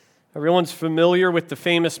Everyone's familiar with the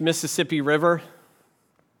famous Mississippi River,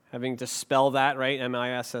 having to spell that, right?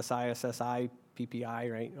 Mississippi,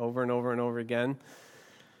 right? Over and over and over again.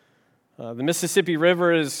 The Mississippi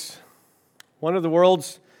River is one of the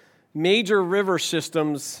world's major river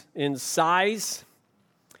systems in size,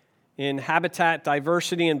 in habitat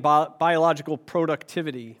diversity, and biological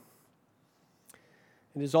productivity.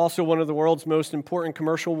 It is also one of the world's most important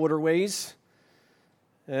commercial waterways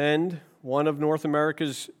and one of North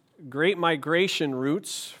America's great migration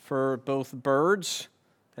routes for both birds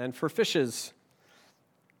and for fishes.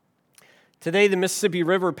 Today, the Mississippi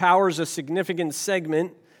River powers a significant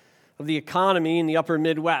segment of the economy in the upper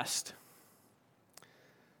Midwest.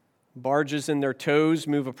 Barges in their tows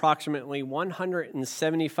move approximately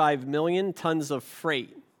 175 million tons of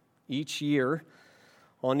freight each year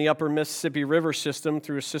on the upper Mississippi River system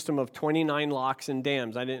through a system of 29 locks and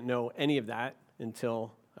dams. I didn't know any of that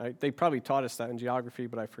until they probably taught us that in geography,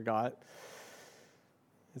 but I forgot.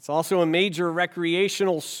 It's also a major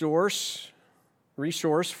recreational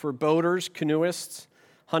resource for boaters, canoeists,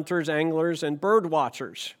 hunters, anglers, and bird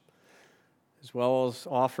watchers, as well as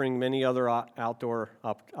offering many other outdoor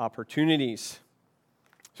opportunities.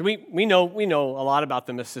 So we know a lot about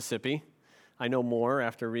the Mississippi. I know more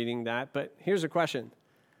after reading that, but here's a question.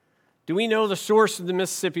 Do we know the source of the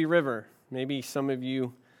Mississippi River? Maybe some of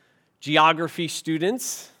you geography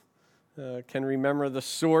students can remember the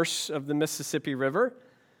source of the Mississippi River.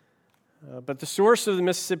 But the source of the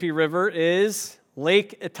Mississippi River is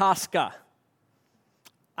Lake Itasca.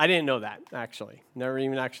 I didn't know that, actually. Never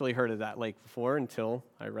even actually heard of that lake before until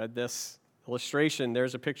I read this illustration.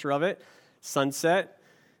 There's a picture of it. Sunset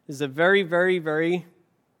is a very, very, very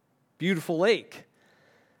beautiful lake.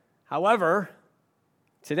 However,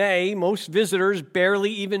 today, most visitors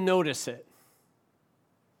barely even notice it.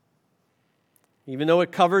 Even though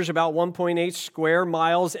it covers about 1.8 square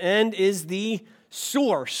miles and is the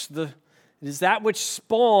source, it is that which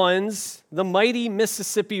spawns the mighty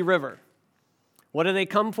Mississippi River. What do they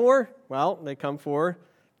come for? Well, they come for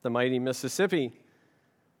the mighty Mississippi.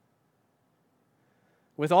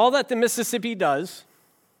 With all that the Mississippi does,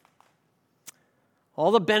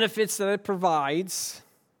 all the benefits that it provides,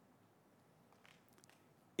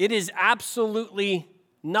 it is absolutely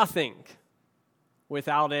nothing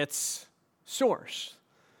without its source,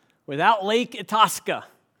 without Lake Itasca.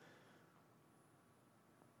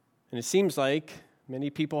 And it seems like many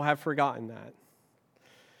people have forgotten that.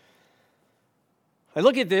 I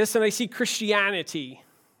look at this and I see Christianity,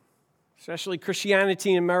 especially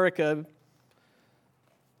Christianity in America,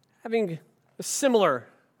 having a similar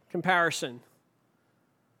comparison.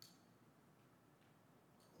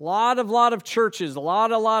 A lot of churches, a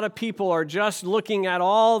lot of people are just looking at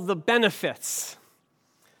all the benefits,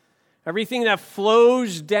 everything that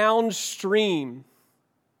flows downstream,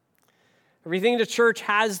 everything the church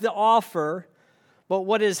has to offer. But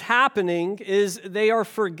what is happening is they are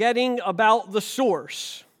forgetting about the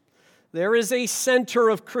source. There is a center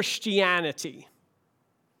of Christianity,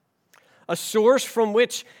 a source from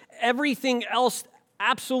which everything else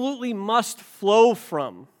absolutely must flow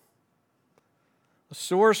from, a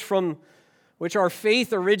source from which our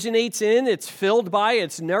faith originates in, it's filled by,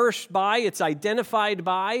 it's nourished by, it's identified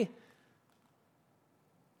by,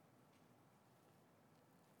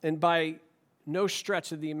 and by no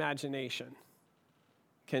stretch of the imagination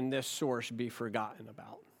can this source be forgotten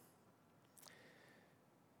about.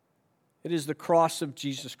 It is the cross of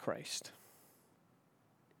Jesus Christ.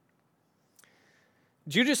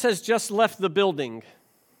 Judas has just left the building.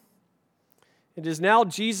 It is now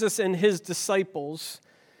Jesus and his disciples,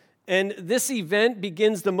 and this event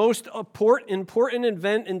begins the most important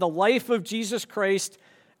event in the life of Jesus Christ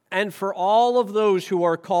and for all of those who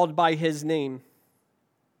are called by his name.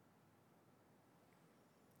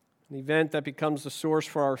 An event that becomes the source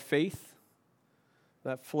for our faith,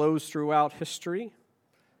 that flows throughout history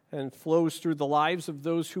and flows through the lives of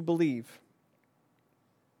those who believe.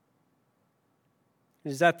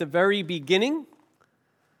 It is at the very beginning,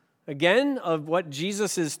 again, of what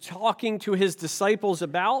Jesus is talking to his disciples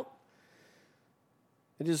about.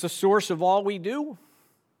 It is the source of all we do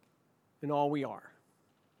and all we are.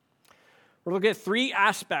 We're looking at three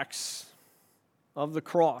aspects of the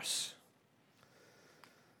cross.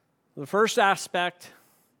 The first aspect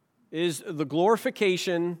is the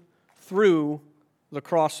glorification through the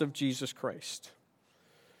cross of Jesus Christ.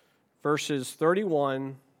 Verses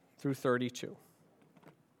 31 through 32.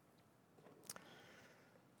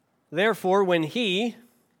 Therefore, when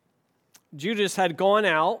Judas, had gone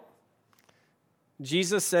out,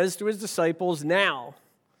 Jesus says to his disciples, "Now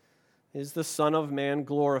is the Son of Man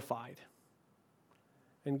glorified,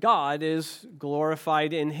 and God is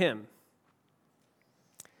glorified in him.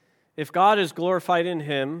 If God is glorified in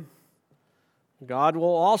him, God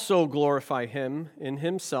will also glorify him in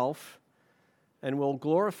himself and will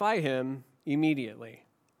glorify him immediately.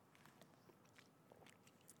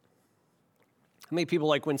 How many people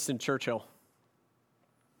like Winston Churchill?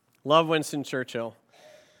 Love Winston Churchill.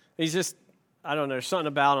 He's just, I don't know, there's something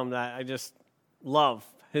about him that I just love.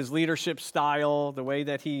 His leadership style, the way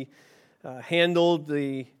that he handled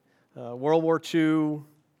the World War II,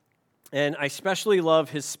 and I especially love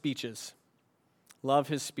his speeches. Love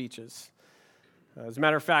his speeches. As a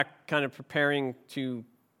matter of fact, kind of preparing to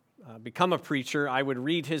become a preacher, I would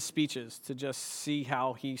read his speeches to just see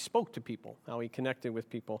how he spoke to people, how he connected with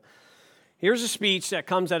people. Here's a speech that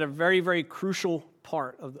comes at a very, very crucial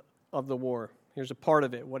part of the war. Here's a part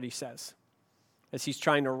of it, what he says, as he's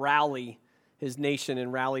trying to rally his nation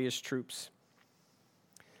and rally his troops.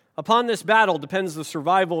 Upon this battle depends the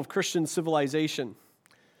survival of Christian civilization.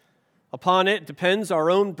 Upon it depends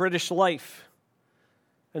our own British life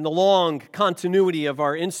and the long continuity of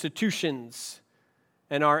our institutions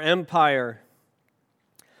and our empire.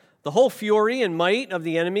 The whole fury and might of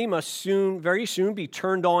the enemy must very soon be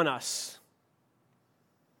turned on us.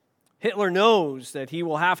 Hitler knows that he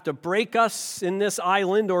will have to break us in this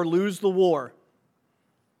island or lose the war.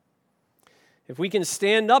 If we can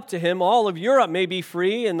stand up to him, all of Europe may be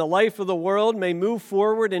free and the life of the world may move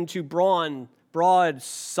forward into broad,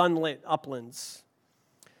 sunlit uplands.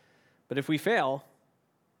 But if we fail,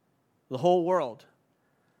 the whole world,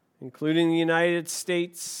 including the United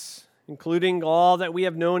States, including all that we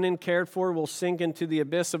have known and cared for, will sink into the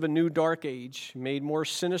abyss of a new dark age, made more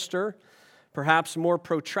sinister, perhaps more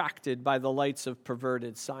protracted by the lights of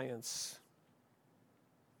perverted science.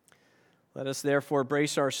 Let us therefore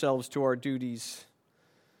brace ourselves to our duties,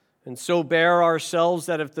 and so bear ourselves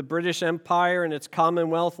that if the British Empire and its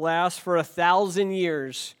Commonwealth last for 1,000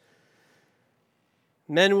 years,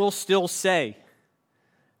 men will still say,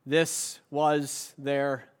 this was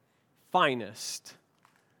their finest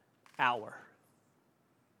hour.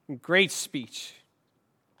 Great speech.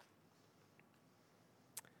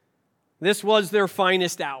 This was their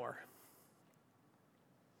finest hour.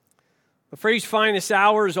 The phrase finest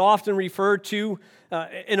hour is often referred to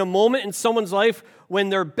in a moment in someone's life when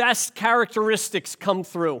their best characteristics come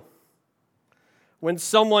through. When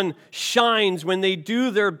someone shines, when they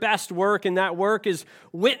do their best work, and that work is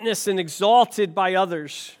witnessed and exalted by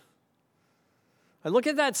others. I look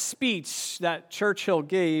at that speech that Churchill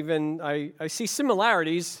gave, and I see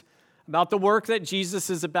similarities about the work that Jesus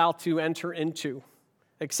is about to enter into,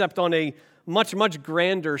 except on a much, much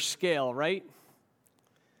grander scale, right?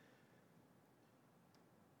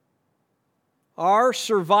 Our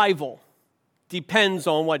survival depends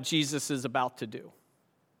on what Jesus is about to do.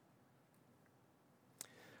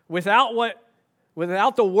 Without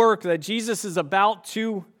the work that Jesus is about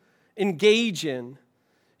to engage in,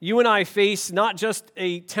 you and I face not just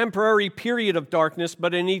a temporary period of darkness,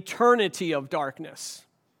 but an eternity of darkness.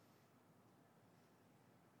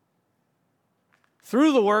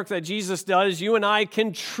 Through the work that Jesus does, you and I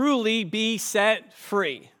can truly be set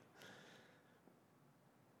free.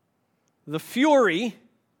 The fury,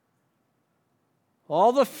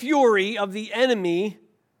 all the fury of the enemy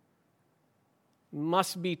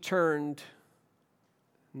must be turned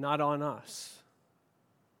not on us,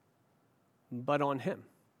 but on him,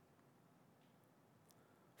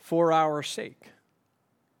 for our sake.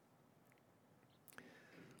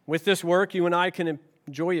 With this work, you and I can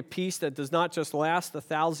enjoy a peace that does not just last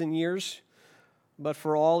 1,000 years, but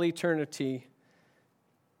for all eternity.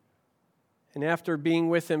 And after being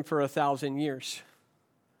with him for 1,000 years,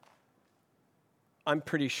 I'm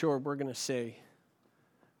pretty sure we're going to say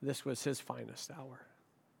this was his finest hour.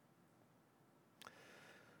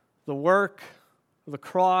 The work of the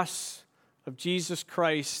cross of Jesus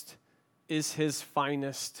Christ is his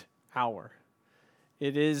finest hour.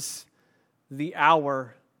 It is the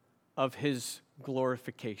hour of his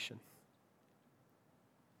glorification.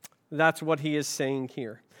 That's what he is saying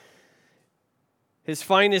here. His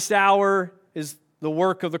finest hour is the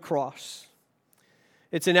work of the cross.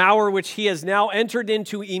 It's an hour which he has now entered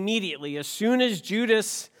into immediately. As soon as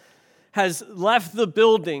Judas has left the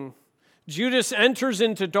building, Judas enters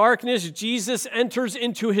into darkness, Jesus enters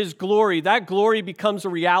into his glory. That glory becomes a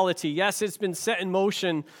reality. Yes, it's been set in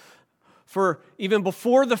motion for even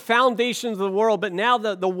before the foundations of the world, but now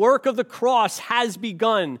the work of the cross has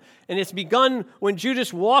begun. And it's begun when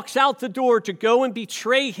Judas walks out the door to go and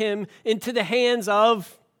betray him into the hands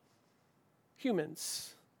of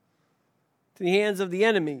humans, to the hands of the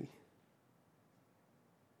enemy.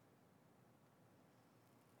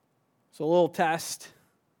 So a little test.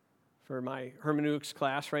 for my hermeneutics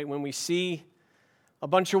class, right? When we see a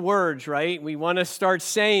bunch of words, right, we want to start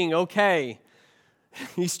saying, okay,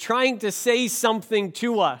 he's trying to say something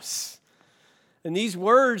to us. And these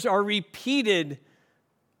words are repeated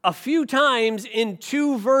a few times in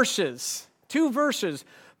two verses.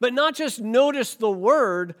 But not just notice the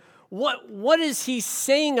word, what is he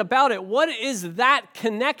saying about it? What is that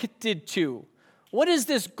connected to? What is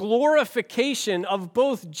this glorification of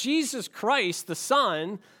both Jesus Christ, the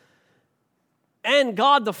Son, and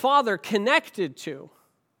God the Father connected to?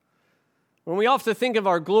 When we often think of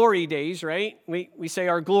our glory days, right? We say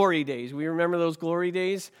our glory days. We remember those glory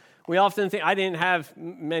days? We often think, I didn't have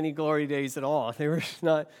many glory days at all. They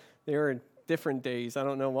were different days. I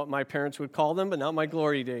don't know what my parents would call them, but not my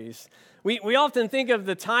glory days. We often think of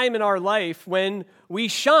the time in our life when we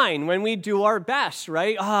shine, when we do our best,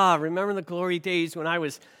 right? Remember the glory days when I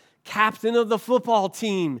was captain of the football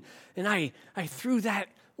team, and I threw that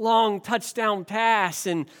long touchdown pass,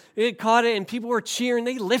 and it caught it, and people were cheering.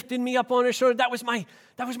 They lifted me up on their shoulder. That was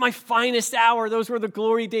my finest hour. Those were the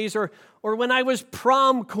glory days. Or when I was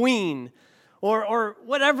prom queen, or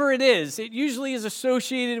whatever it is. It usually is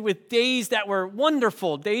associated with days that were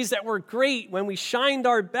wonderful, days that were great, when we shined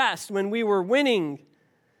our best, when we were winning.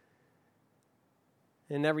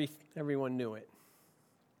 And everyone knew it.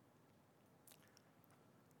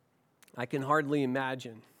 I can hardly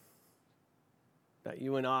imagine that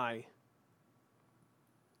you and I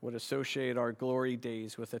would associate our glory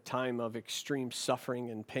days with a time of extreme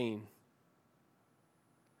suffering and pain.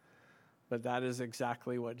 But that is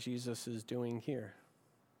exactly what Jesus is doing here.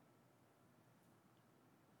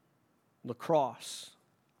 The cross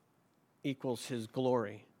equals his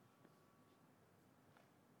glory.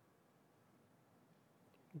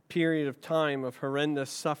 Period of time of horrendous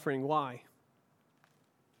suffering. Why?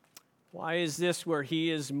 Why is this where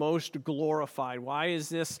he is most glorified? Why is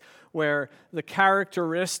this where the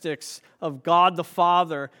characteristics of God the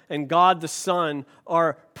Father and God the Son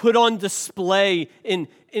are put on display in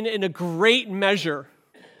a great measure?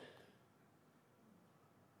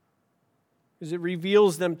 Because it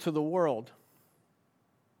reveals them to the world.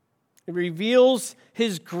 It reveals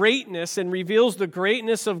his greatness and reveals the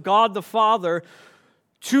greatness of God the Father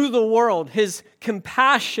to the world. His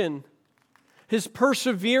compassion, his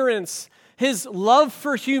perseverance, his love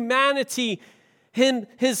for humanity,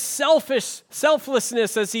 his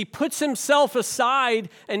selflessness as he puts himself aside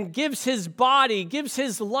and gives his body, gives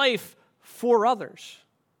his life for others.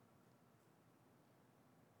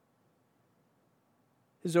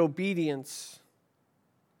 His obedience,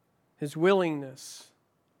 his willingness,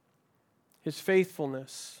 his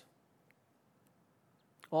faithfulness,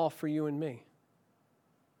 all for you and me.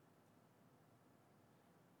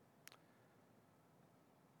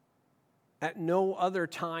 At no other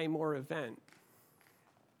time or event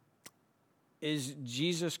is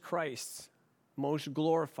Jesus Christ most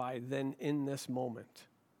glorified than in this moment.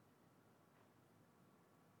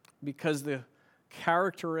 Because the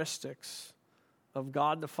characteristics of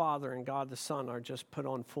God the Father and God the Son are just put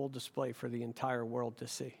on full display for the entire world to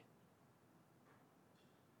see.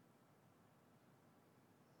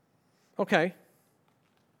 Okay.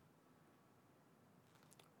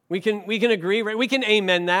 We can agree, right? We can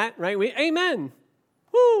amen that, right? Amen.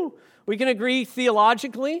 Woo! We can agree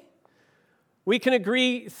theologically. We can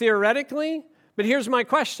agree theoretically. But here's my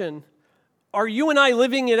question. Are you and I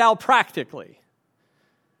living it out practically?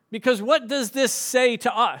 Because what does this say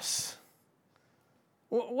to us?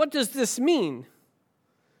 What does this mean?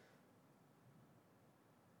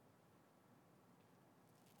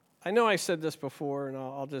 I know I said this before, and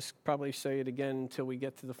I'll just probably say it again until we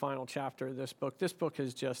get to the final chapter of this book. This book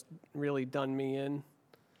has just really done me in.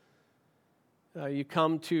 You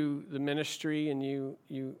come to the ministry, and you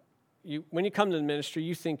when you come to the ministry,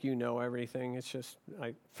 you think you know everything. It's just,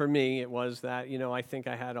 for me, it was that, I think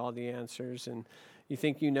I had all the answers, and you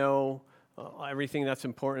think you know everything that's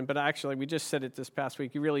important. But actually, we just said it this past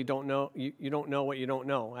week, you really don't know. You don't know what you don't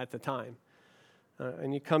know at the time.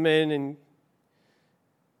 And you come in,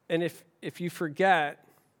 and if you forget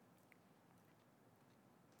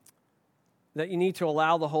that you need to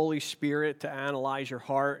allow the Holy Spirit to analyze your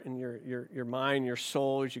heart and your mind, your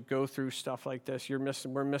soul as you go through stuff like this,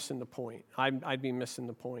 we're missing the point. I'd be missing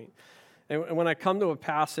the point. And when I come to a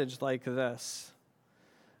passage like this,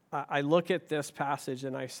 I look at this passage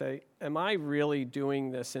and I say, am I really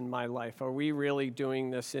doing this in my life? Are we really doing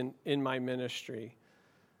this in my ministry?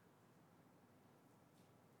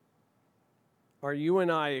 Are you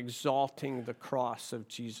and I exalting the cross of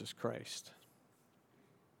Jesus Christ?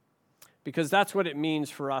 Because that's what it means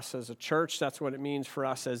for us as a church. That's what it means for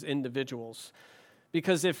us as individuals.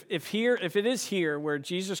 Because if it is here where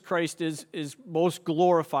Jesus Christ is most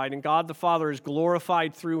glorified and God the Father is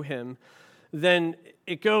glorified through him, then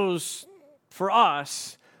it goes for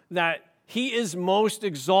us that he is most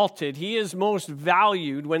exalted, he is most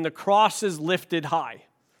valued when the cross is lifted high.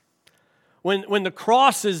 When the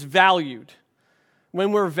cross is valued,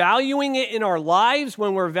 when we're valuing it in our lives,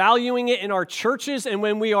 when we're valuing it in our churches, and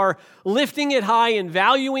when we are lifting it high and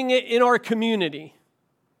valuing it in our community,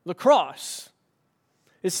 the cross.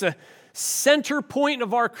 It's the center point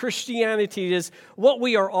of our Christianity. It is what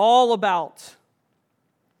we are all about.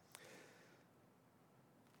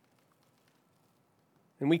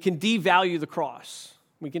 And we can devalue the cross.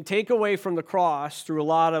 We can take away from the cross through a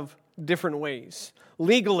lot of different ways.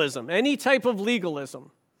 Legalism, any type of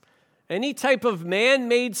legalism, any type of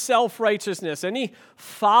man-made self-righteousness, any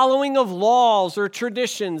following of laws or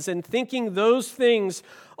traditions and thinking those things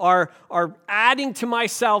are adding to my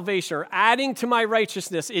salvation or adding to my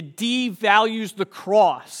righteousness, it devalues the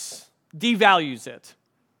cross, devalues it.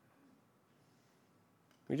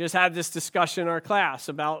 We just had this discussion in our class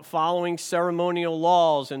about following ceremonial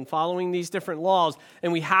laws and following these different laws,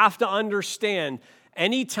 and we have to understand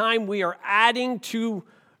anytime we are adding to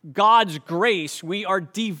God's grace, we are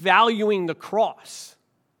devaluing the cross.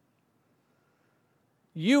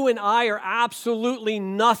 You and I are absolutely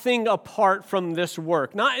nothing apart from this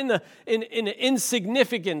work, not in an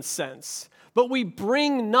insignificant sense, but we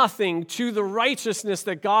bring nothing to the righteousness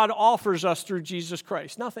that God offers us through Jesus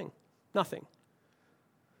Christ. Nothing.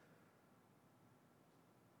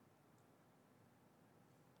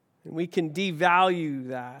 And we can devalue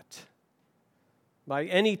that by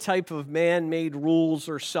any type of man-made rules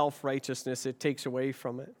or self-righteousness. It takes away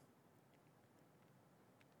from it.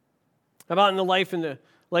 How about in the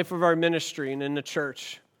life of our ministry and in the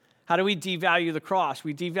church? How do we devalue the cross?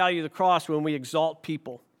 We devalue the cross when we exalt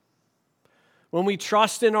people. When we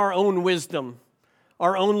trust in our own wisdom,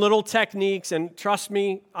 our own little techniques, and trust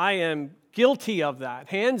me, I am guilty of that,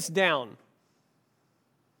 hands down.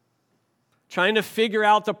 Trying to figure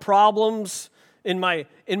out the problems in my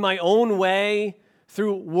own way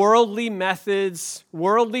through worldly methods,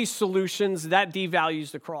 worldly solutions, that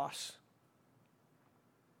devalues the cross.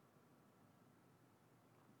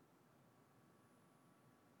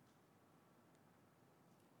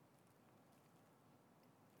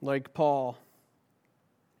 Like Paul,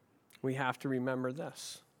 we have to remember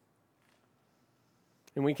this.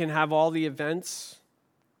 And we can have all the events.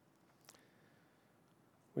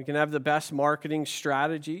 We can have the best marketing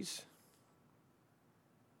strategies.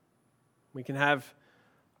 We can have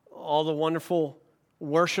all the wonderful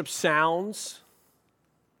worship sounds.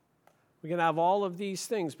 We can have all of these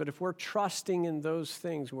things, but if we're trusting in those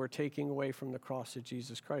things, we're taking away from the cross of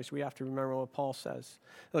Jesus Christ. We have to remember what Paul says.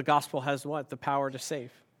 The gospel has what? The power to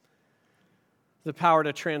save. The power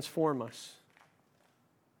to transform us.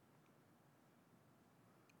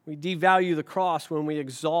 We devalue the cross when we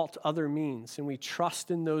exalt other means and we trust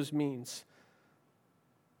in those means.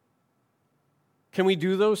 Can we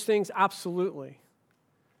do those things? Absolutely.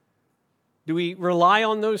 Do we rely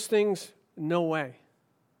on those things? No way.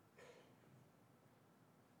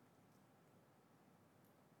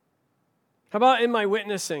 How about in my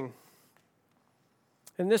witnessing?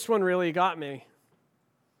 And this one really got me.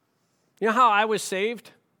 You know how I was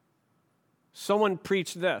saved? Someone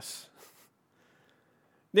preached this.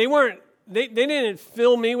 They didn't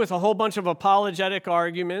fill me with a whole bunch of apologetic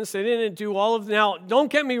arguments. They didn't do all of, now,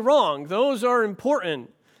 don't get me wrong, those are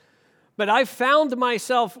important. But I found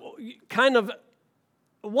myself kind of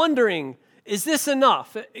wondering, is this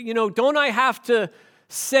enough? You know, don't I have to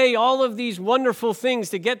say all of these wonderful things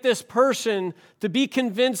to get this person to be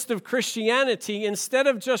convinced of Christianity instead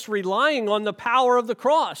of just relying on the power of the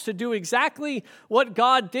cross to do exactly what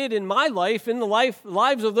God did in my life, in the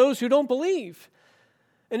lives of those who don't believe?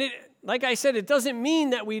 And like I said, it doesn't mean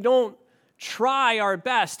that we don't try our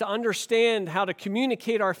best to understand how to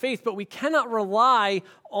communicate our faith, but we cannot rely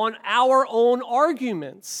on our own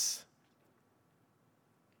arguments.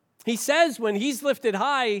 He says when he's lifted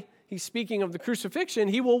high, he's speaking of the crucifixion,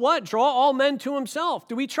 he will what? Draw all men to himself.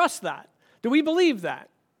 Do we trust that? Do we believe that?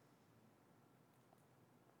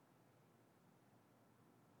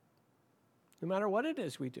 No matter what it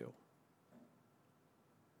is we do.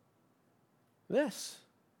 This.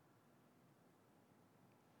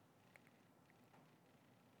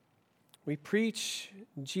 We preach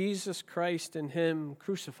Jesus Christ and him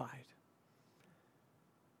crucified.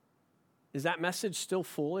 Is that message still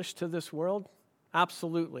foolish to this world?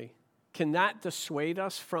 Absolutely. Can that dissuade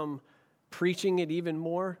us from preaching it even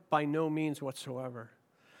more? By no means whatsoever.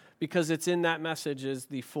 Because it's in that message is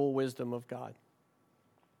the full wisdom of God.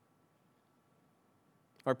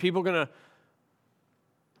 Are people going to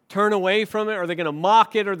turn away from it? Are they going to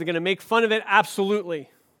mock it? Are they going to make fun of it? Absolutely.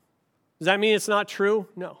 Does that mean it's not true?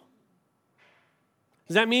 No.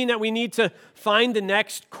 Does that mean that we need to find the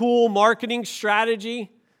next cool marketing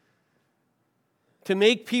strategy to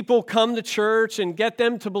make people come to church and get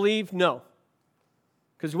them to believe? No.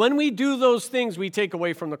 Because when we do those things, we take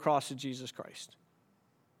away from the cross of Jesus Christ.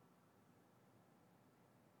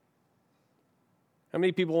 How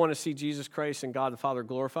many people want to see Jesus Christ and God the Father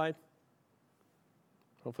glorified?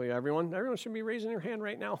 Hopefully everyone should be raising their hand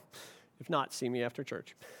right now. If not, see me after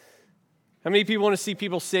church. How many people want to see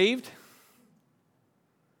people saved?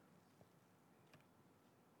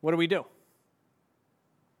 What do?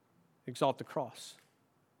 Exalt the cross.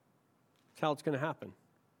 That's how it's going to happen.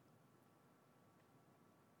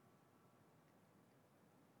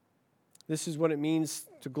 This is what it means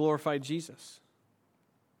to glorify Jesus.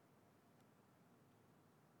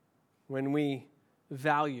 When we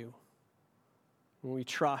value, when we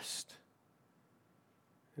trust,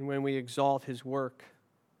 and when we exalt his work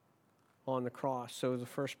on the cross. So the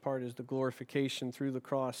first part is the glorification through the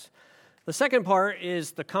cross. The second part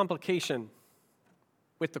is the complication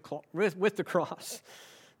with the cross.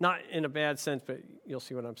 Not in a bad sense, but you'll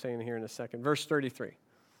see what I'm saying here in a second. Verse 33.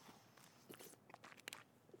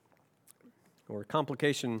 Or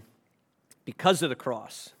complication because of the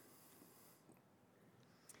cross.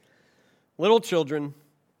 Little children,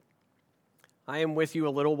 I am with you a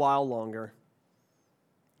little while longer.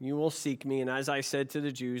 You will seek me, and as I said to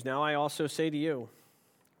the Jews, now I also say to you,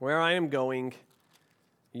 where I am going,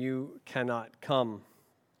 you cannot come.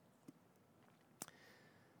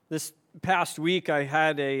 This past week, I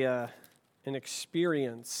had an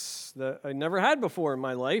experience that I never had before in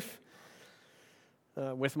my life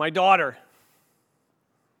with my daughter.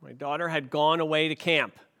 My daughter had gone away to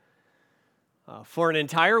camp for an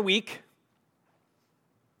entire week.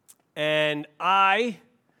 And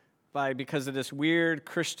because of this weird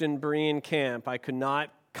Christian Berean camp, I could not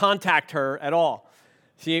contact her at all.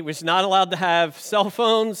 She was not allowed to have cell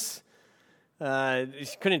phones.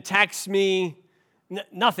 She couldn't text me.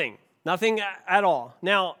 Nothing at all.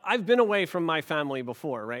 Now, I've been away from my family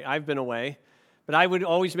before, right? I've been away. But I would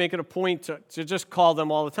always make it a point to just call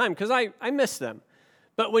them all the time because I miss them.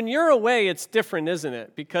 But when you're away, it's different, isn't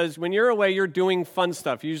it? Because when you're away, you're doing fun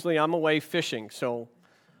stuff. Usually I'm away fishing, so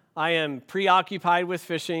I am preoccupied with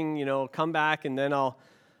fishing, come back and then I'll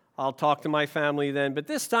talk to my family then. But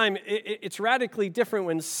this time, it's radically different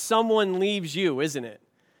when someone leaves you, isn't it?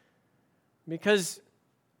 Because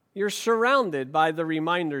you're surrounded by the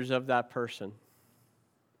reminders of that person.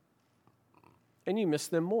 And you miss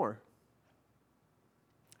them more.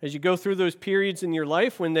 As you go through those periods in your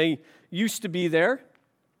life when they used to be there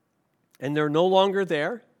and they're no longer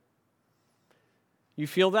there, you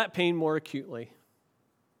feel that pain more acutely.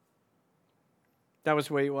 That was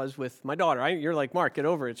the way it was with my daughter. You're like, Mark, get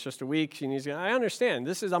over it. It's just a week. I understand.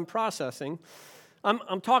 I'm processing.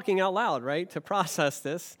 I'm talking out loud, right, to process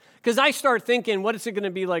this. Because I start thinking, what is it going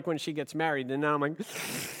to be like when she gets married? And now I'm like,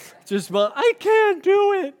 I can't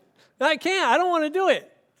do it. I can't. I don't want to do it.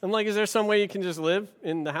 I'm like, is there some way you can just live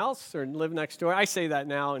in the house or live next door? I say that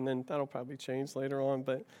now, and then that'll probably change later on.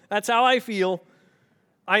 But that's how I feel.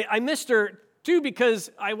 I missed her, too,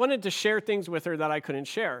 because I wanted to share things with her that I couldn't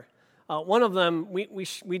share. One of them,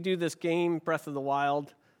 we do this game, Breath of the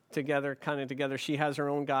Wild, together. She has her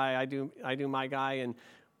own guy, I do my guy, and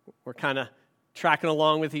we're kind of tracking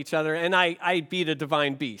along with each other. And I beat a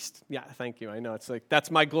divine beast. Yeah, thank you. I know it's like that's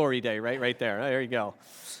my glory day, right there. There you go.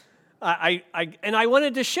 I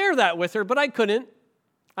wanted to share that with her, but I couldn't.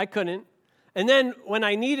 And then when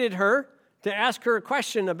I needed her to ask her a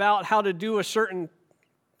question about how to do a certain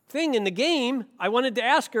thing in the game, I wanted to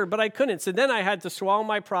ask her, but I couldn't. So then I had to swallow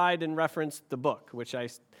my pride and reference the book, which I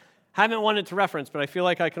haven't wanted to reference, but I feel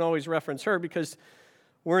like I can always reference her because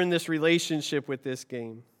we're in this relationship with this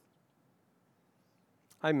game.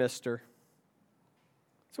 I missed her.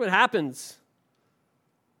 That's what happens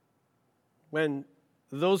when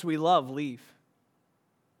those we love leave.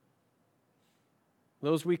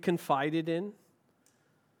 Those we confided in,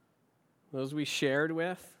 those we shared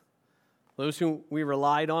with, those who we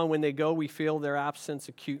relied on, when they go, we feel their absence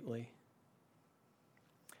acutely.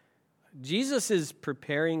 Jesus is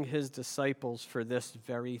preparing his disciples for this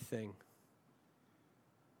very thing.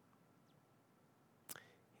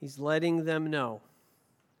 He's letting them know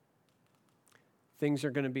things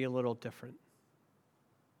are going to be a little different.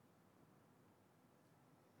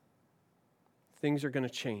 Things are going to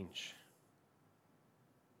change.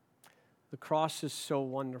 The cross is so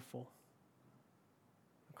wonderful.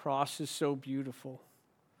 The cross is so beautiful.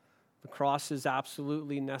 The cross is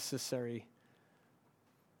absolutely necessary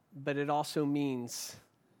but it also means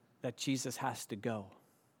that Jesus has to go.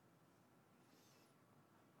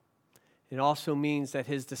 It also means that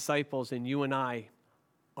his disciples and you and I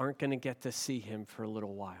aren't going to get to see him for a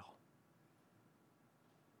little while.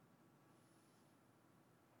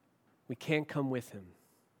 We can't come with him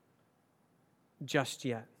just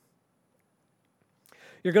yet.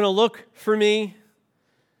 You're going to look for me.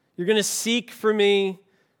 You're going to seek for me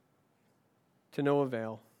to no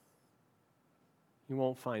avail. You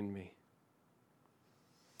won't find me.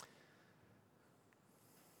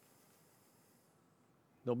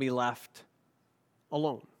 They'll be left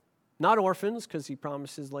alone. Not orphans, because he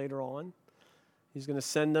promises later on he's going to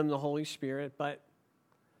send them the Holy Spirit, but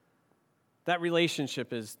that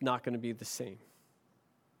relationship is not going to be the same.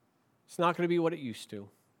 It's not going to be what it used to.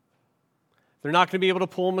 They're not going to be able to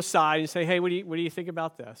pull him aside and say, hey, what do you think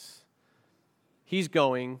about this? He's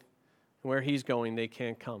going, and where he's going, they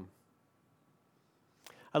can't come.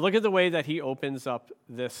 I look at the way that he opens up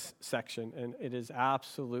this section, and it is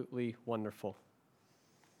absolutely wonderful.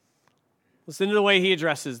 Listen to the way he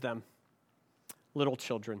addresses them. Little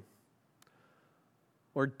children,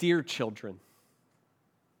 or dear children.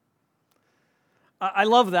 I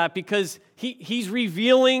love that because he's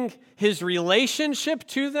revealing his relationship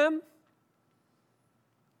to them.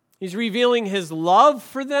 He's revealing his love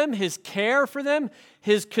for them, his care for them,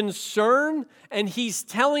 his concern, and he's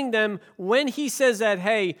telling them when he says that,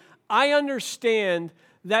 hey, I understand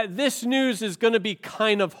that this news is going to be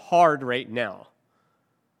kind of hard right now.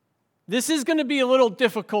 This is going to be a little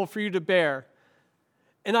difficult for you to bear.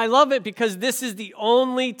 And I love it because this is the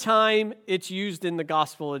only time it's used in the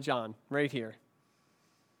Gospel of John, right here.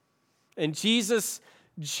 And Jesus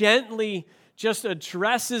gently just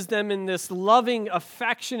addresses them in this loving,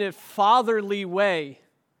 affectionate, fatherly way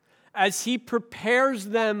as he prepares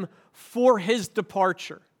them for his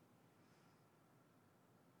departure.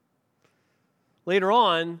 Later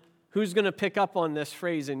on, who's going to pick up on this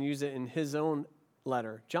phrase and use it in his own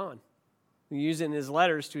letter? John. He uses it in his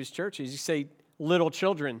letters to his churches. You say, little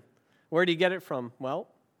children. Where did he get it from? Well,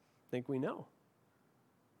 I think we know.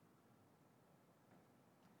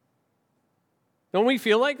 Don't we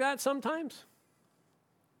feel like that sometimes?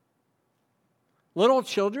 Little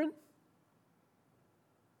children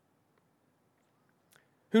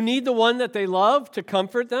who need the one that they love to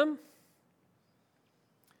comfort them,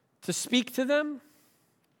 to speak to them.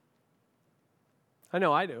 I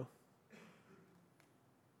know I do.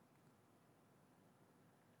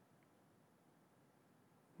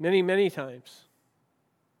 Many, many times.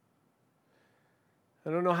 I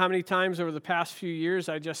don't know how many times over the past few years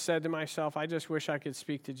I just said to myself, I just wish I could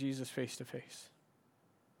speak to Jesus face to face.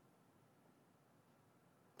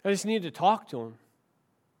 I just need to talk to him.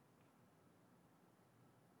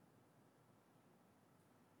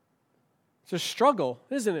 It's a struggle,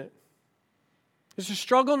 isn't it? It's a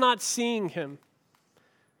struggle not seeing him.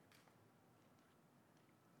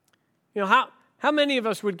 You know, how many of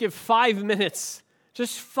us would give 5 minutes,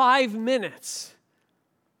 just 5 minutes,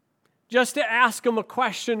 just to ask him a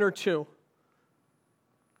question or two?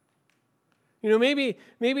 You know, maybe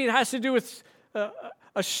it has to do with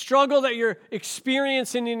a struggle that you're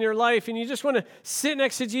experiencing in your life, and you just want to sit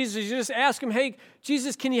next to Jesus. You just ask him, hey,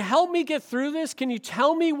 Jesus, can you help me get through this? Can you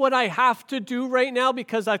tell me what I have to do right now?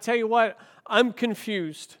 Because I tell you what, I'm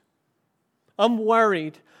confused. I'm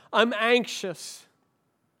worried. I'm anxious.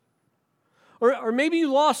 Or maybe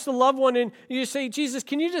you lost a loved one, and you say, Jesus,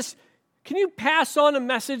 can you pass on a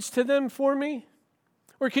message to them for me?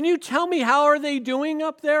 Or can you tell me how are they doing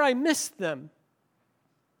up there? I missed them.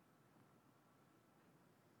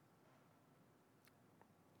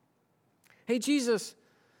 Hey, Jesus,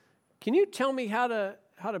 can you tell me how to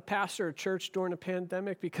pastor a church during a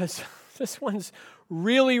pandemic? Because this one's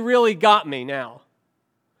really, really got me now.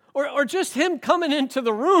 Or just him coming into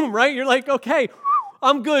the room, right? You're like, okay,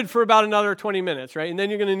 I'm good for about another 20 minutes, right? And then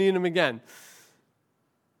you're going to need him again.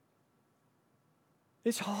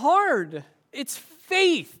 It's hard. It's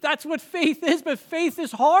faith. That's what faith is, but faith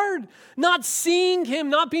is hard. Not seeing him,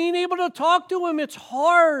 not being able to talk to him, it's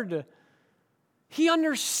hard. He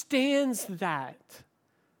understands that.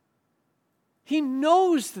 He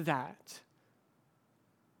knows that.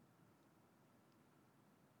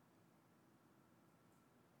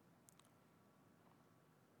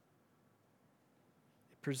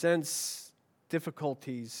 It presents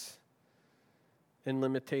difficulties and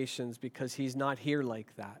limitations because he's not here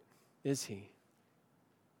like that, is he?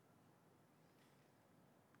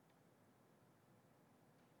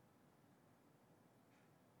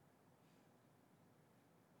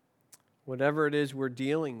 Whatever it is we're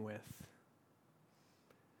dealing with,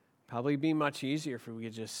 Probably be much easier if we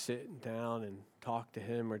could just sit down and talk to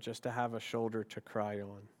him or just to have a shoulder to cry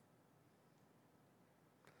on.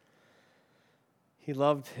 He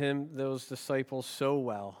loved those disciples so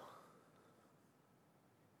well.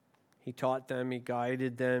 He taught them, he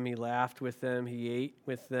guided them, he laughed with them, he ate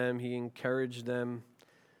with them, he encouraged them,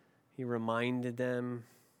 he reminded them,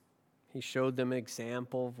 he showed them an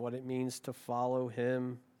example of what it means to follow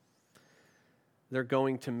him. They're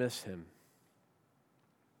going to miss him.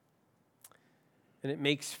 And it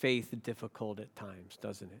makes faith difficult at times,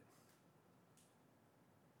 doesn't it?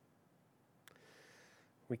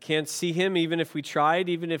 We can't see him even if we tried,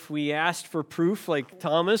 even if we asked for proof like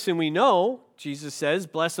Thomas, and we know, Jesus says,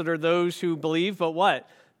 blessed are those who believe, but what?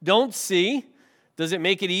 Don't see. Does it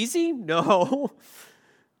make it easy? No.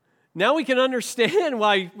 Now we can understand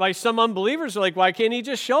why some unbelievers are like, why can't he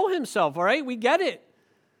just show himself? All right, we get it.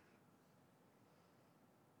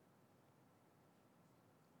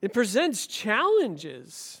 It presents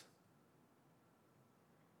challenges.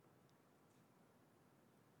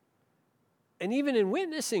 And even in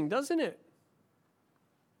witnessing, doesn't it?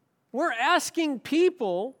 We're asking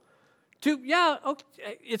people to,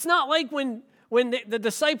 it's not like when the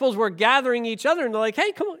disciples were gathering each other and they're like,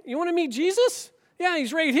 hey, come on, you want to meet Jesus? Yeah,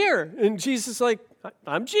 he's right here. And Jesus is like,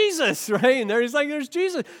 I'm Jesus, right? And he's like, there's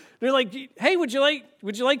Jesus. They're like, hey, would you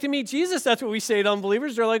like to meet Jesus? That's what we say to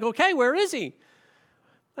unbelievers. They're like, okay, where is he?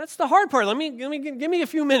 That's the hard part. Give me a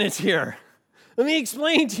few minutes here. Let me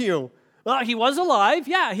explain to you. Well, he was alive.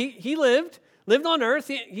 Yeah, he lived on earth.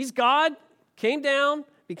 He's God, came down,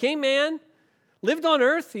 became man, lived on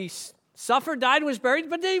earth. He suffered, died, was buried,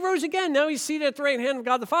 but then he rose again. Now he's seated at the right hand of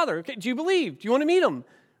God the Father. Okay, do you believe? Do you want to meet him?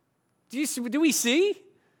 Do we see?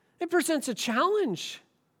 It presents a challenge.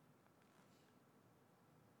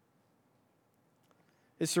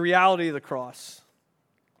 It's the reality of the cross.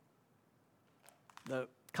 The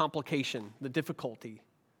complication, the difficulty.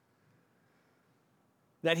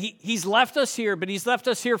 That he's left us here, but he's left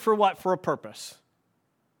us here for what? For a purpose.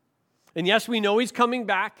 And yes, we know he's coming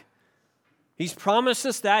back. He's promised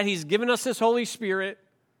us that. He's given us his Holy Spirit.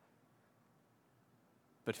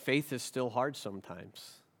 But faith is still hard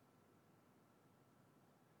sometimes.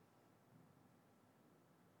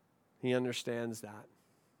 He understands that.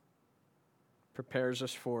 Prepares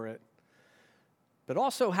us for it. But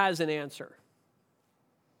also has an answer.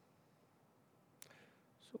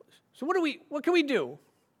 So what can we do?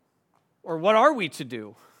 Or what are we to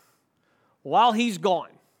do while he's gone?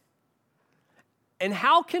 And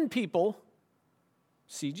how can people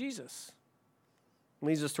see Jesus?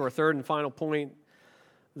 Leads us to our third and final point,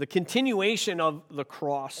 the continuation of the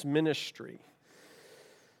cross ministry.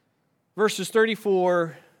 Verses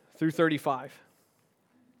 34 through 35.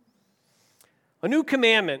 A new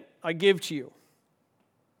commandment I give to you,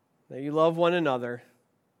 that you love one another,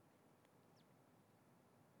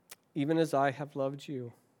 even as I have loved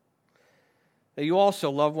you, that you also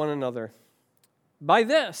love one another. By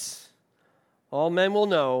this, all men will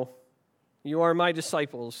know you are my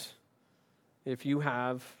disciples if you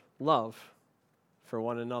have love for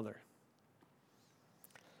one another.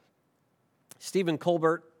 Stephen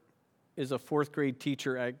Colbert is a fourth grade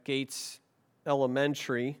teacher at Gates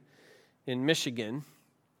Elementary in Michigan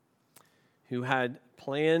who had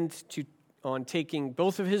planned on taking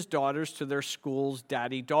both of his daughters to their school's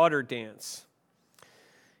daddy-daughter dance.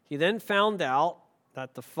 He then found out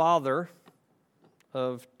that the father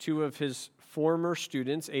of two of his former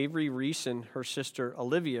students, Avery Reese and her sister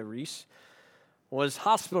Olivia Reese, was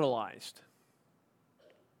hospitalized.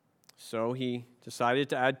 So he decided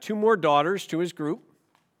to add two more daughters to his group.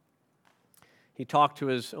 He talked to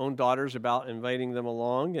his own daughters about inviting them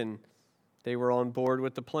along, and they were on board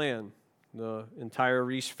with the plan. The entire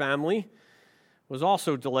Reese family was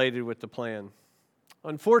also delighted with the plan.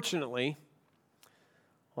 Unfortunately,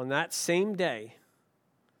 on that same day,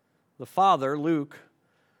 the father, Luke,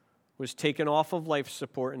 was taken off of life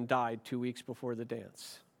support and died 2 weeks before the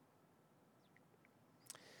dance.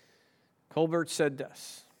 Colbert said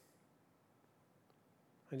this: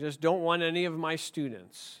 I just don't want any of my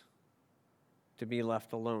students to be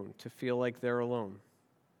left alone, to feel like they're alone.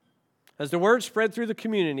 As the word spread through the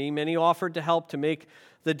community, many offered to help to make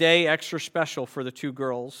the day extra special for the two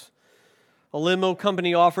girls. A limo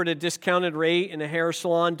company offered a discounted rate, and a hair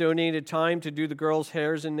salon donated time to do the girls'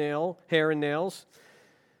 hair and nails.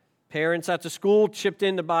 Parents at the school chipped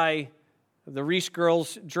in to buy the Reese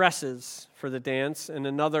girls' dresses for the dance, and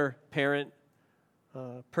another parent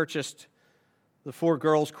purchased the four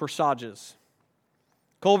girls' corsages.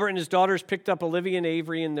 Colbert and his daughters picked up Olivia and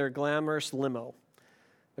Avery in their glamorous limo.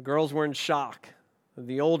 The girls were in shock.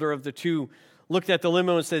 The older of the two looked at the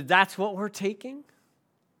limo and said, "That's what we're taking?"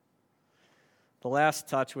 The last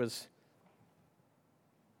touch was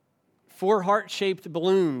 4 heart-shaped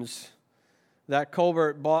balloons that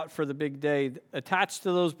Colbert bought for the big day. Attached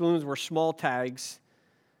to those balloons were small tags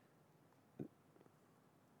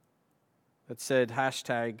that said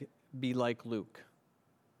hashtag be like Luke,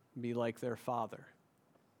 be like their father.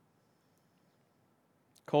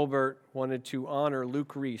 Colbert wanted to honor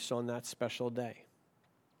Luke Reese on that special day.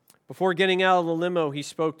 Before getting out of the limo, he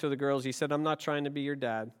spoke to the girls. He said, "I'm not trying to be your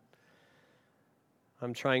dad.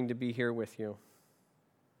 I'm trying to be here with you."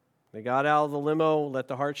 They got out of the limo, let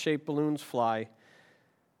the heart-shaped balloons fly,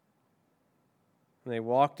 and they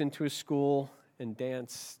walked into his school and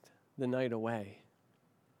danced the night away.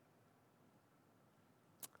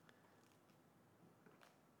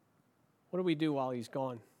 What do we do while he's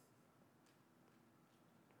gone?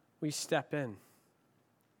 We step in.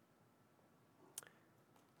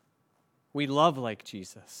 We love like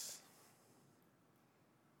Jesus.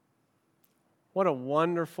 What a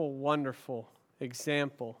wonderful, wonderful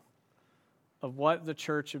example of what the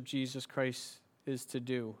Church of Jesus Christ is to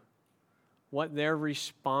do, what their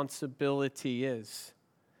responsibility is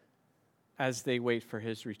as they wait for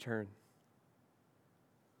his return.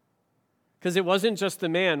 Because it wasn't just the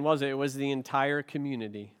man, was it? It was the entire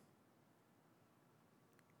community.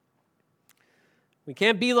 We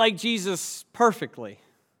can't be like Jesus perfectly,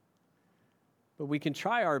 but we can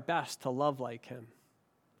try our best to love like him.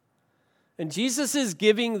 And Jesus is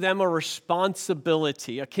giving them a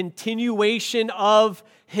responsibility, a continuation of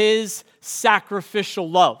his sacrificial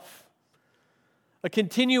love, a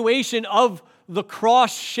continuation of the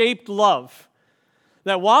cross-shaped love.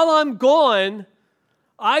 That while I'm gone,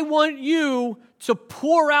 I want you to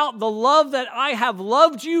pour out the love that I have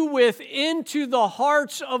loved you with into the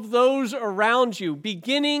hearts of those around you,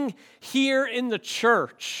 beginning here in the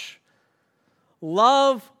church.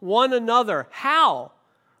 Love one another. How?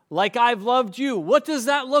 Like I've loved you. What does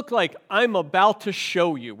that look like? I'm about to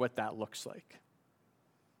show you what that looks like.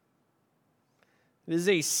 It is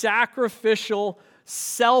a sacrificial,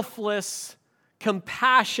 selfless,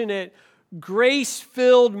 compassionate,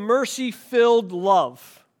 grace-filled, mercy-filled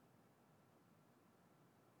love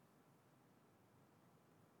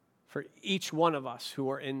for each one of us who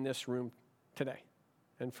are in this room today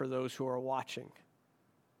and for those who are watching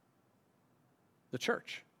the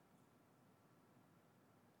church.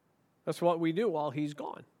 That's what we do while he's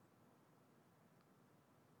gone.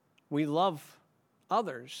 We love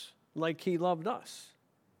others like he loved us.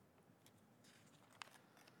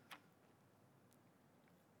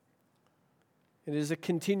 It is a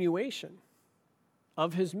continuation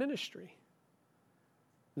of his ministry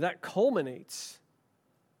that culminates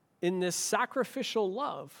in this sacrificial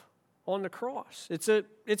love on the cross. It's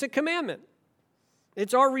a commandment.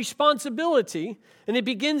 It's our responsibility, and it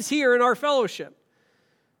begins here in our fellowship.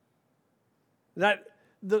 That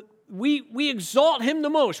we exalt him the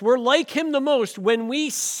most. We're like him the most when we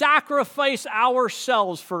sacrifice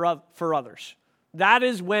ourselves for others. That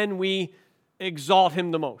is when we exalt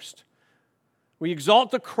him the most. We exalt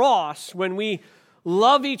the cross when we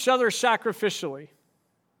love each other sacrificially.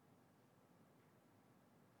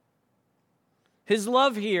 His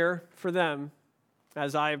love here for them,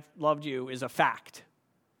 as I've loved you, is a fact.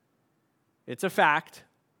 It's a fact.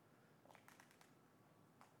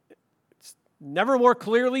 It's never more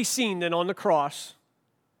clearly seen than on the cross.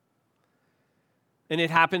 And it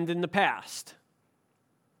happened in the past.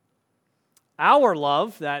 Our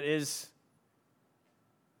love, that is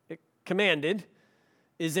commanded,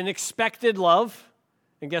 is an expected love.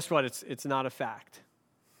 And guess what? It's not a fact.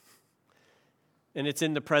 And it's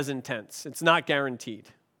in the present tense. It's not guaranteed.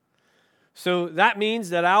 So that means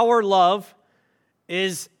that our love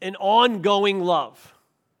is an ongoing love.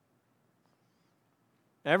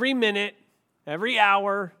 Every minute, every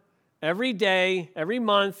hour, every day, every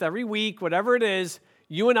month, every week, whatever it is,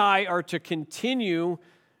 you and I are to continue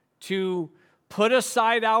to put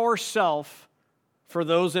aside ourselves for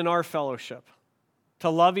those in our fellowship, to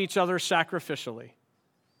love each other sacrificially.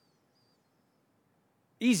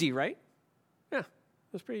 Easy, right? Yeah,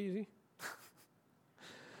 that's pretty easy.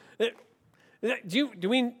 Do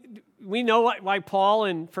we know why Paul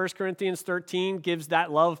in 1 Corinthians 13 gives that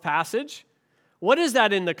love passage? What is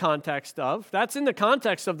that in the context of? That's in the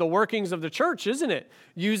context of the workings of the church, isn't it?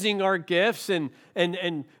 Using our gifts and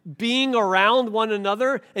being around one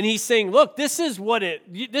another. And he's saying, look, this is what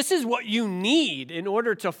you need in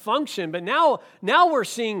order to function. But now we're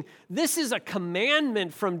seeing this is a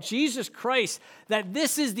commandment from Jesus Christ, that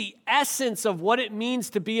this is the essence of what it means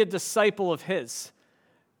to be a disciple of his.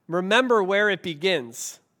 Remember where it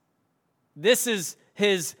begins. This is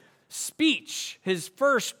his speech, his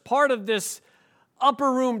first part of this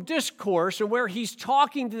upper room discourse and where he's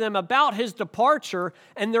talking to them about his departure,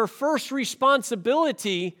 and their first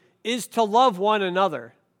responsibility is to love one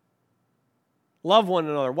another. Love one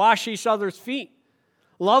another. Wash each other's feet.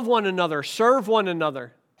 Love one another. Serve one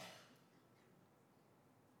another.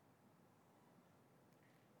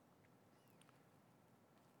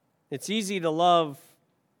 It's easy to love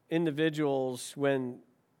individuals when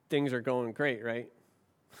things are going great, right?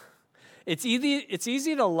 It's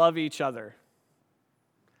easy to love each other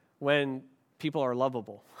when people are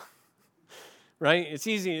lovable, right? It's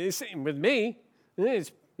easy. With me,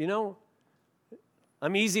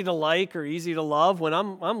 I'm easy to like or easy to love when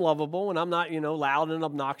I'm lovable, when I'm not, loud and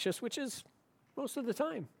obnoxious, which is most of the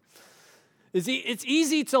time. It's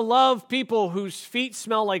easy to love people whose feet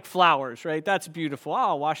smell like flowers, right? That's beautiful.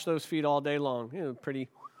 I'll wash those feet all day long. Pretty.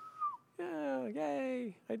 Yeah,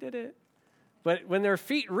 yay, I did it. But when their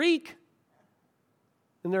feet reek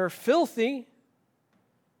and they're filthy,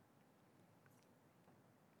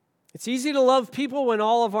 it's easy to love people when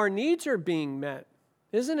all of our needs are being met,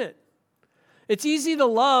 isn't it? It's easy to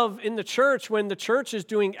love in the church when the church is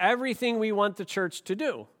doing everything we want the church to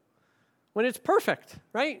do. When it's perfect,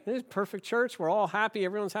 right? It's a perfect church. We're all happy.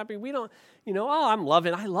 Everyone's happy. We don't,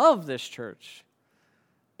 I love this church.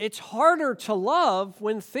 It's harder to love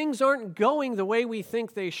when things aren't going the way we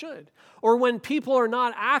think they should, or when people are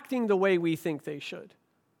not acting the way we think they should.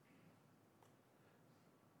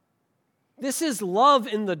 This is love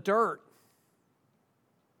in the dirt.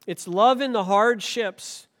 It's love in the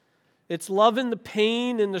hardships. It's love in the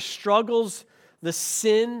pain and the struggles, the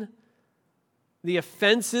sin, the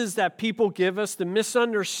offenses that people give us, the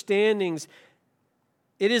misunderstandings.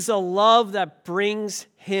 It is a love that brings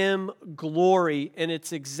him glory, and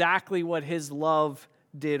it's exactly what his love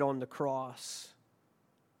did on the cross.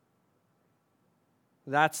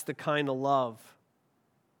 That's the kind of love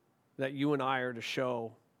that you and I are to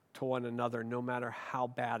show to one another, no matter how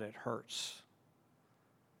bad it hurts.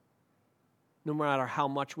 No matter how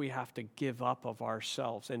much we have to give up of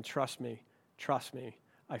ourselves. And trust me,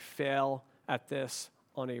 I fail at this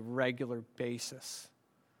on a regular basis.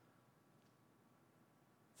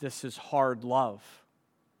 This is hard love.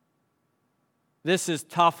 This is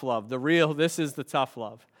tough love. This is the tough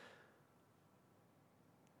love.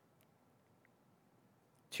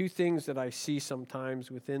 Two things that I see sometimes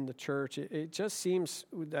within the church. It just seems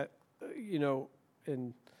that,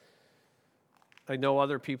 and I know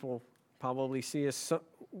other people probably see us,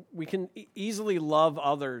 we can easily love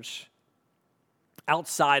others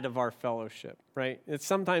outside of our fellowship, right?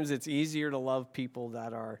 Sometimes it's easier to love people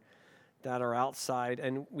that are outside,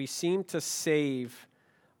 and we seem to save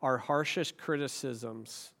our harshest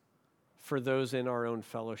criticisms for those in our own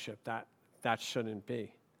fellowship. That shouldn't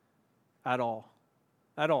be at all.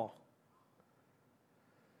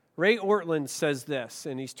 Ray Ortlund says this,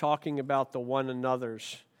 and he's talking about the one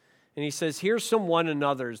another's. And he says, here's some one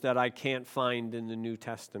another's that I can't find in the New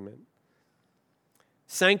Testament.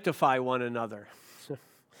 Sanctify one another.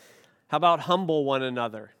 How about humble one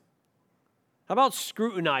another? How about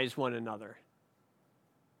scrutinize one another?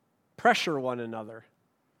 Pressure one another.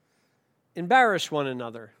 Embarrass one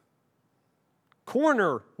another.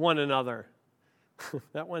 Corner one another.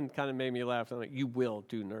 That one kind of made me laugh. I'm like, you will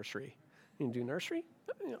do nursery. You can do nursery?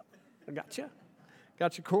 I got you.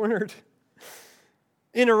 Got you cornered.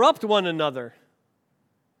 Interrupt one another.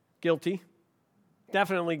 Guilty.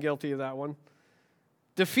 Definitely guilty of that one.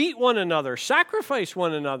 Defeat one another. Sacrifice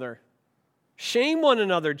one another. Shame one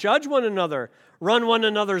another. Judge one another. Run one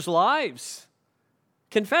another's lives.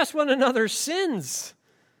 Confess one another's sins.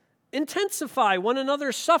 Intensify one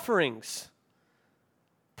another's sufferings.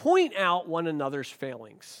 Point out one another's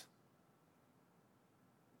failings.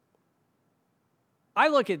 I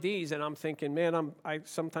look at these and I'm thinking, man,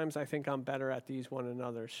 sometimes I think I'm better at these one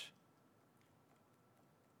another's.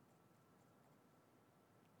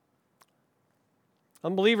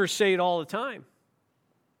 Unbelievers say it all the time.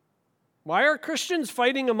 Why are Christians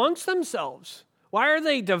fighting amongst themselves? Why are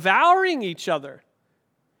they devouring each other?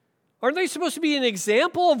 Aren't they supposed to be an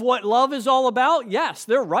example of what love is all about? Yes,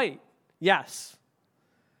 they're right. Yes.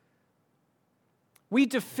 We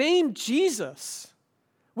defame Jesus.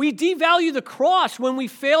 We devalue the cross when we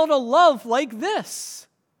fail to love like this.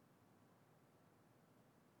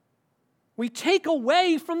 We take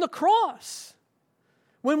away from the cross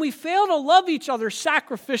when we fail to love each other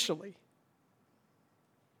sacrificially.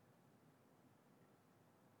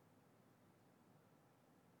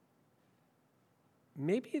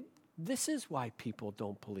 Maybe this is why people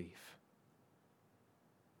don't believe.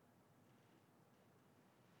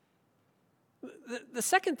 The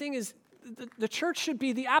second thing is the church should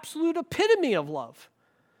be the absolute epitome of love.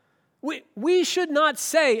 We should not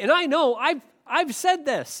say, and I know I've said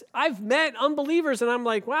this. I've met unbelievers and I'm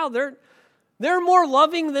like, wow, they're more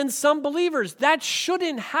loving than some believers. That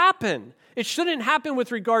shouldn't happen. It shouldn't happen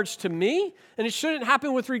with regards to me, and it shouldn't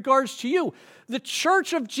happen with regards to you. The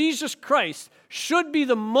church of Jesus Christ should be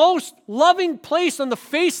the most loving place on the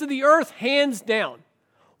face of the earth, hands down.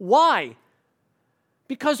 Why?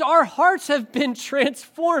 Because our hearts have been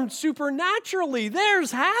transformed supernaturally.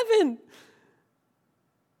 Theirs haven't.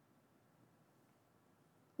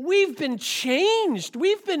 We've been changed.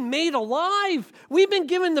 We've been made alive. We've been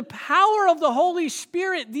given the power of the Holy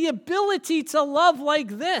Spirit, the ability to love like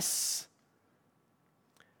this.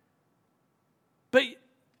 But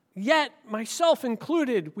yet, myself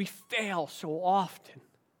included, we fail so often.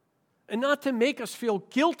 And not to make us feel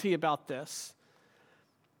guilty about this,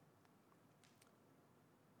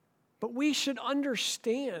 but we should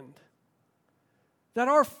understand that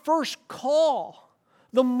our first call,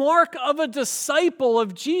 the mark of a disciple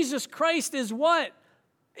of Jesus Christ, is what?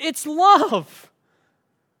 It's love.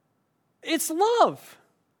 It's love.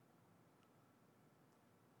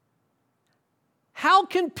 How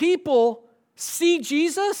can people see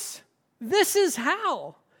Jesus? This is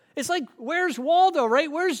how. It's like, where's Waldo,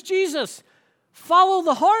 right? Where's Jesus? Follow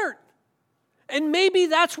the heart. And maybe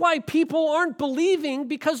that's why people aren't believing,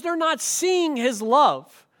 because they're not seeing his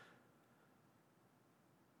love.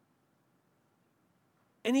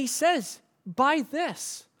 And he says, by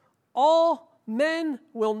this, all men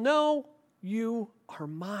will know you are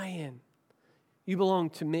mine. You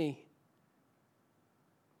belong to me.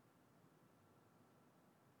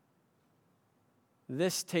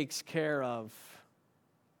 This takes care of,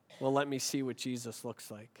 well, let me see what Jesus looks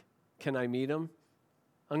like. Can I meet him?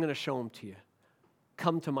 I'm going to show him to you.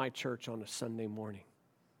 Come to my church on a Sunday morning.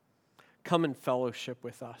 Come and fellowship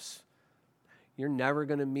with us. You're never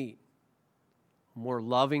going to meet a more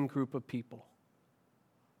loving group of people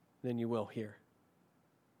than you will here.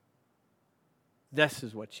 This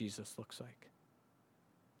is what Jesus looks like.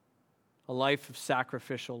 A life of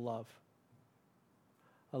sacrificial love.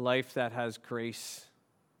 A life that has grace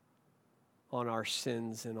on our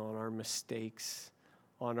sins and on our mistakes,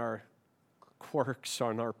 on our quirks,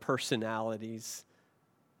 on our personalities.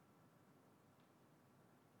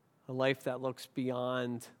 A life that looks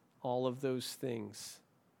beyond all of those things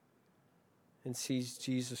and sees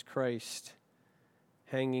Jesus Christ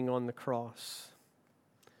hanging on the cross,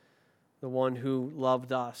 the one who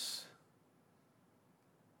loved us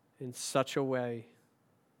in such a way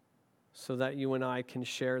so that you and I can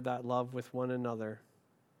share that love with one another,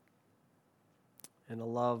 and a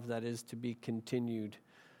love that is to be continued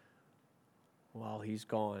while he's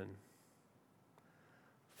gone.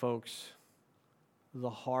 Folks, the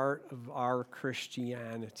heart of our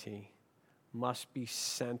Christianity must be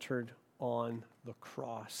centered on the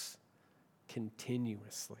cross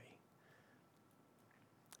continuously.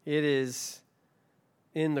 It is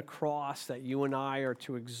in the cross that you and I are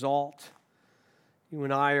to exalt. You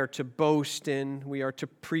and I are to boast in. We are to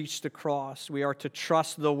preach the cross. We are to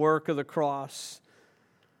trust the work of the cross.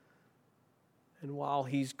 And while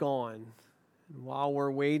he's gone, and while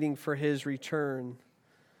we're waiting for his return,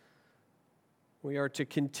 we are to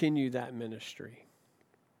continue that ministry.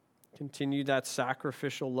 Continue that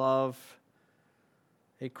sacrificial love,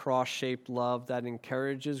 a cross-shaped love that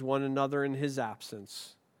encourages one another in his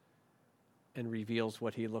absence and reveals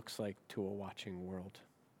what he looks like to a watching world.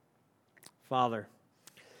 Father,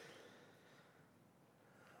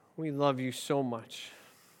 we love you so much,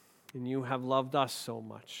 and you have loved us so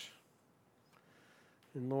much.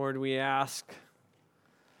 And Lord, we ask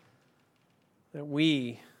that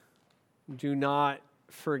we do not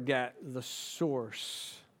forget the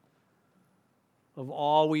source of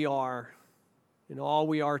all we are and all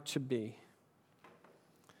we are to be.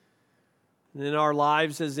 And in our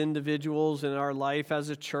lives as individuals, in our life as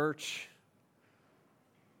a church,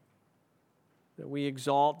 that we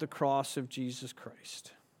exalt the cross of Jesus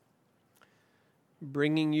Christ,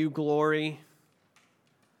 bringing you glory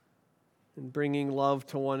and bringing love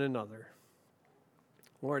to one another.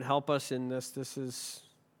 Lord, help us in this. This is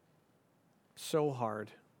so hard.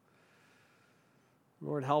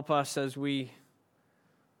 Lord, help us as we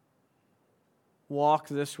walk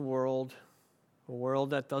this world, a world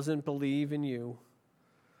that doesn't believe in you,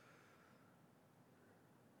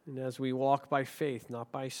 and as we walk by faith,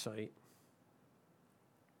 not by sight.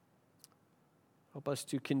 Help us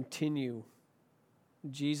to continue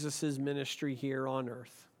Jesus' ministry here on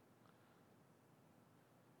earth.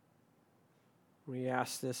 We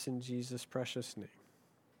ask this in Jesus' precious name.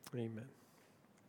 Amen.